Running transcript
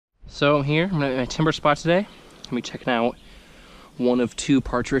So I'm here, I'm at my timber spot today. I'm gonna be checking out one of two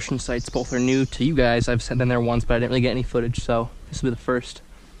parturition sites. Both are new to you guys. I've been there once, but I didn't really get any footage, so this will be the first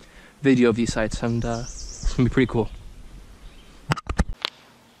video of these sites, and it's gonna be pretty cool.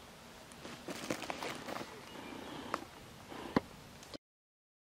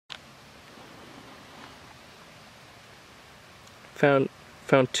 Found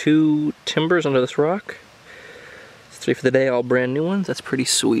two timbers under this rock. It's 3 for the day, all brand new ones. That's pretty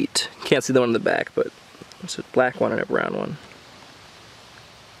sweet. Can't see the one in the back, but it's a black one and a brown one.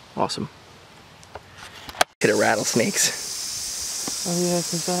 Awesome. Hit a rattlesnakes. Oh yeah,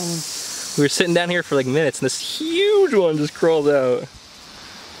 cause that one. We were sitting down here for like minutes and this huge one just crawled out.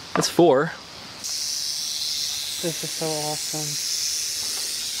 That's 4. This is so awesome.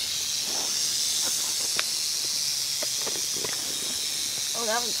 Oh,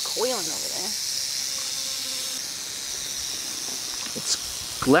 that one's coiling over there.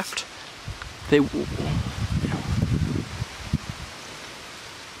 It's left. They.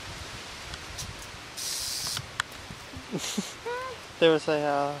 There was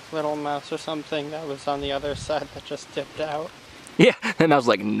a little mouse or something that was on the other side that just dipped out. Yeah, and I was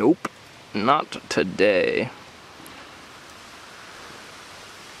like, nope, not today.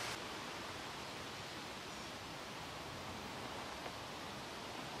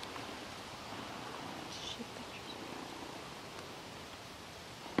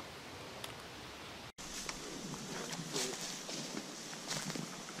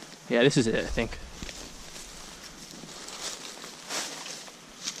 Yeah, this is it, I think.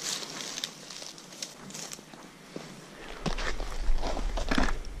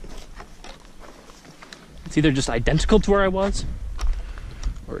 It's either just identical to where I was,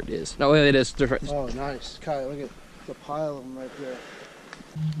 or it is. No, it is. Oh, nice. Kai, look at the pile of them right there.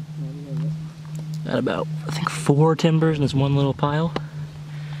 Got about, I think, 4 timbers in this one little pile.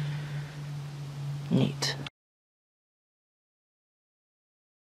 Neat.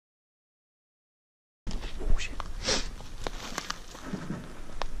 Oh, shit.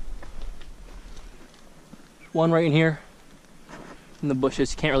 One right in here, in the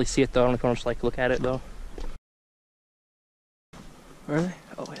bushes. You can't really see it though. I don't know if you want to just like look at it though. Where are they?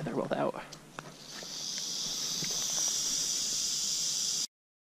 Oh yeah, they're both out.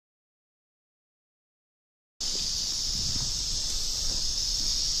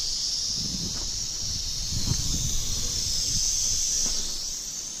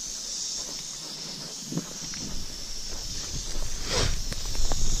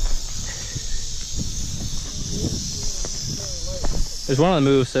 There's one on the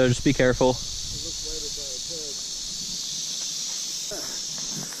move, so just be careful.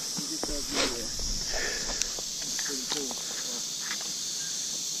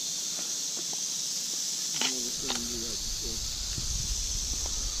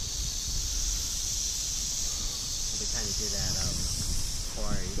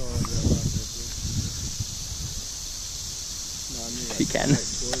 If you can.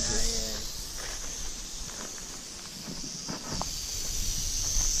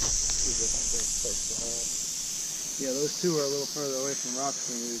 Yeah, those two are a little further away from rocks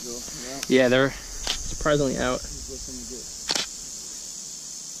than usual. Yeah, they're surprisingly out. He's looking good. I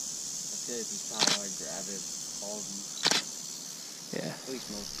feel like if you saw how I grab it, all of them. Yeah. At least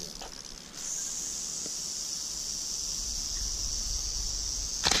most of them.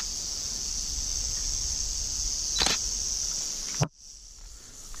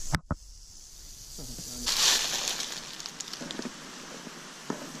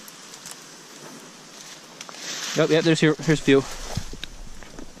 Yep, yep, here's a few.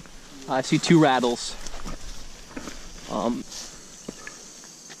 I see 2 rattles.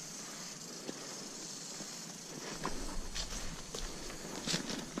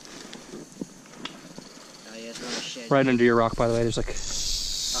 Right under your rock, by the way, there's like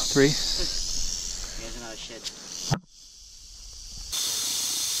 3. Here's another shed.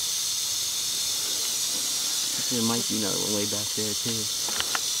 There might be another one way back there too.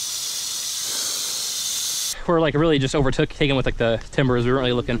 We're like really just taken with like the timbers. We weren't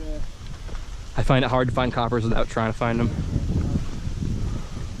really looking. I find it hard to find coppers without trying to find them. I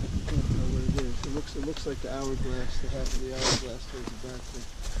don't know what it is. It looks like the hourglass, the half of the hourglass towards the back there.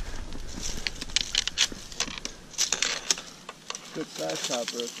 Good size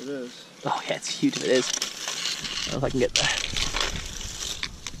copper if it is. Oh yeah, it's huge if it is. I don't know if I can get that.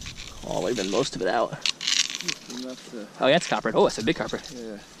 Oh, we've been most of it out. Just enough to... Oh yeah, it's coppered. Oh, it's a big copper.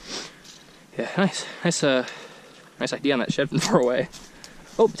 Yeah. Yeah, nice. Nice idea on that shed from far away.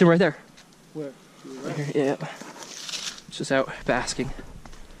 Oh, it's right there. Where? Right here, yeah. It's just out basking.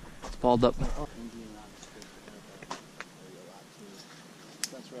 It's balled up.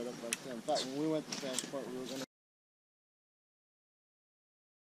 That's right. right up by Sam. In fact, when we went to Sam's Point, we were going to.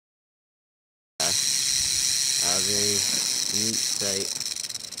 A very neat sight.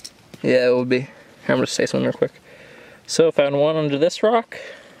 Yeah, it would be. Here, I'm gonna say something real quick. So found one under this rock,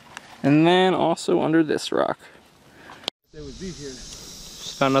 and then also under this rock. They would be here.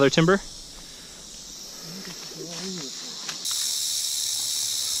 Just found another timber.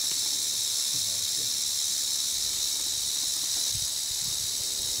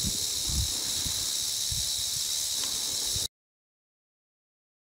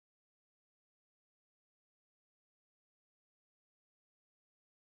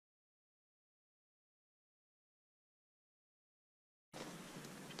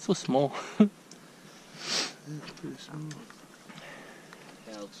 It's so small. Yeah, pretty small.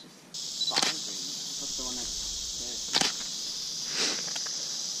 That looks just fine. What's the one that's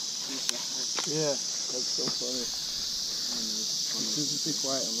Yeah, that's so funny. Just be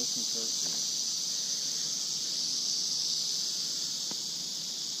quiet and listen to it.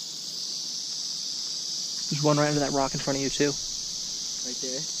 There's one right under that rock in front of you too. right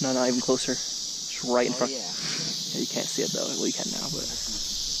there? No, not even closer. Just right in front. Yeah. Yeah, you can't see it though. Well, you can now, but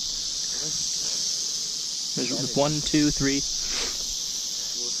there's 1, 2, 3. 4,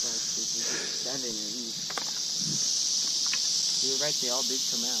 5, 6, 7 at least. You're right, they all did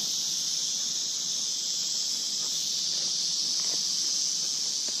come out.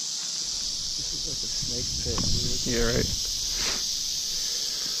 This is like a snake pit, dude. Yeah, right.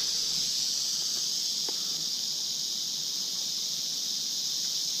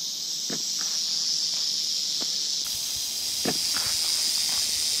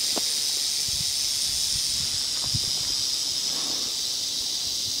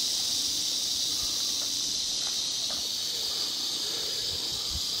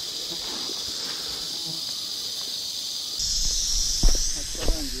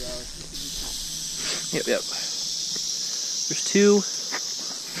 Yep, yep. There's 2.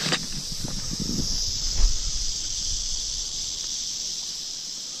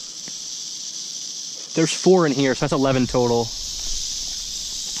 There's 4 in here, so that's 11 total.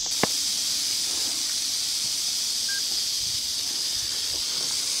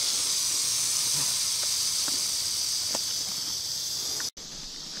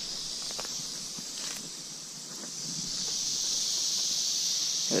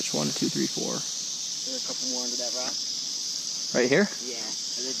 That's 1, 2, 3, 4. There are a couple more under that rock. Right here? Yeah.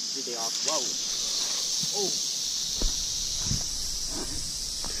 And then did they all? Whoa. Oh.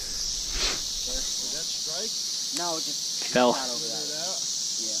 Did that strike? No, it just Fell. Not over that.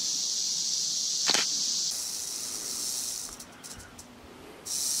 Yeah.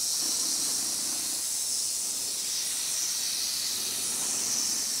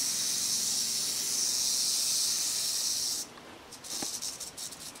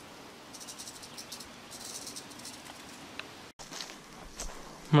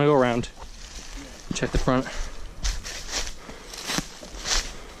 I'm gonna go around, check the front.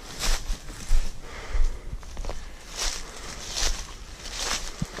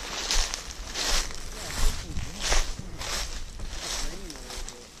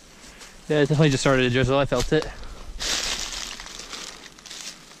 Yeah, it definitely just started to drizzle, I felt it.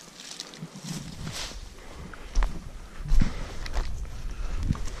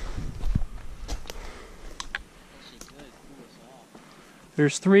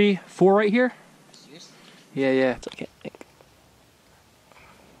 There's 3, 4 right here. Yeah, yeah. It's okay.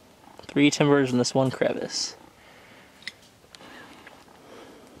 3 timbers and this 1 crevice.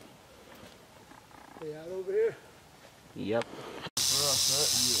 They out over here? Yep. We're all set?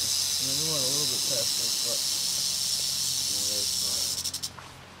 Yeah. And then we went a little bit past this, but...